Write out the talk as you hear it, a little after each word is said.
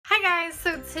Hi guys,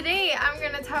 so today I'm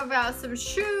going to talk about some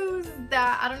shoes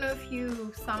that I don't know if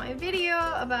you saw my video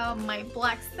about my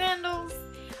black sandals.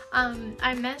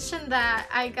 I mentioned that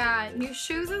I got new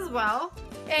shoes as well,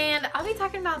 and I'll be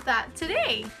talking about that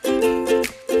today. So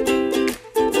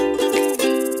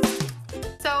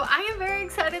I am very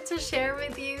excited to share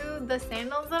with you the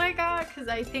sandals that I got because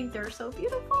I think they're so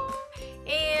beautiful.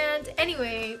 And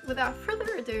anyway, without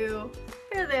further ado,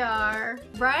 here they are,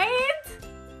 right?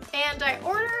 And I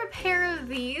ordered a pair of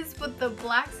these with the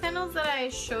black sandals that I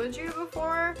showed you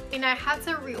before, and I had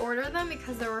to reorder them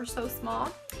because they were so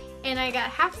small, and I got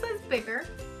half size bigger,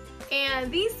 and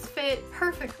these fit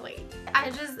perfectly.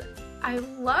 I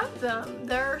love them.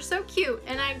 They're so cute,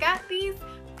 and I got these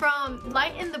from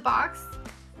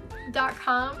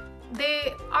Lightinthebox.com.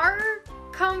 They are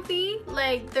comfy.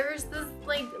 Like, there's this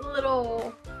like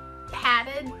little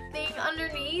padded thing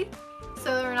underneath,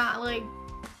 so they're not like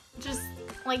just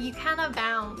like you kind of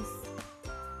bounce.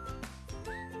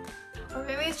 Or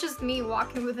maybe it's just me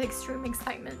walking with extreme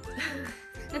excitement.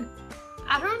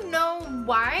 I don't know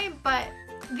why, but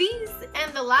these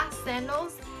and the last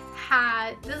sandals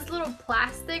had this little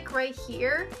plastic right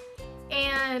here,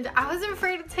 and I was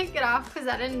afraid to take it off because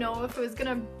I didn't know if it was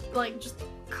gonna like just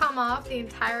come off.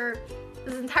 This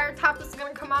entire top is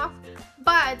gonna come off.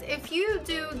 But if you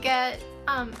do get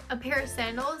a pair of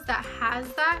sandals that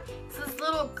has that, it's this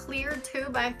little clear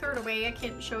tube. I threw it away, I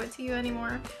can't show it to you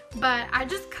anymore, but I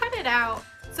just cut it out.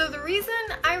 So the reason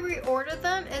I reordered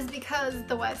them is because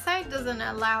the website doesn't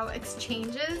allow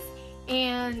exchanges,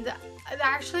 and I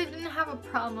actually didn't have a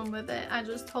problem with it. I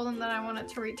just told them that I wanted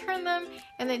to return them,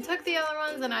 and they took the other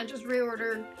ones, and I just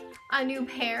reordered a new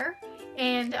pair.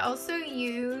 And I also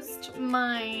used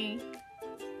my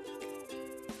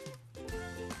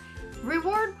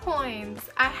reward points.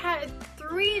 I had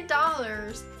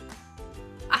 $3.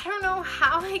 I don't know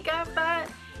how I got that.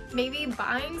 Maybe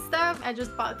buying stuff. I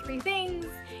just bought 3 things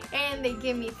and they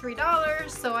gave me $3,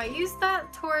 so I used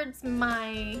that towards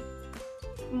my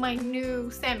new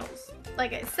sandals.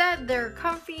 Like I said, they're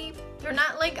comfy. They're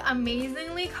not like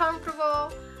amazingly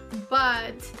comfortable,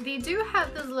 but they do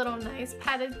have this little nice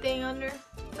padded thing under,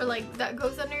 or like that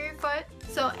goes under your foot.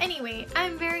 So anyway,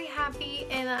 I'm very happy,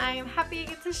 and I am happy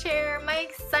to get to share my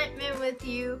excitement with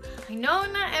you. I know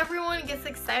not everyone gets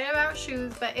excited about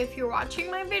shoes, but if you're watching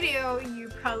my video, you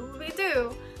probably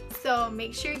do. So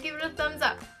make sure you give it a thumbs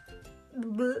up.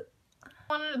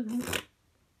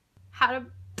 How to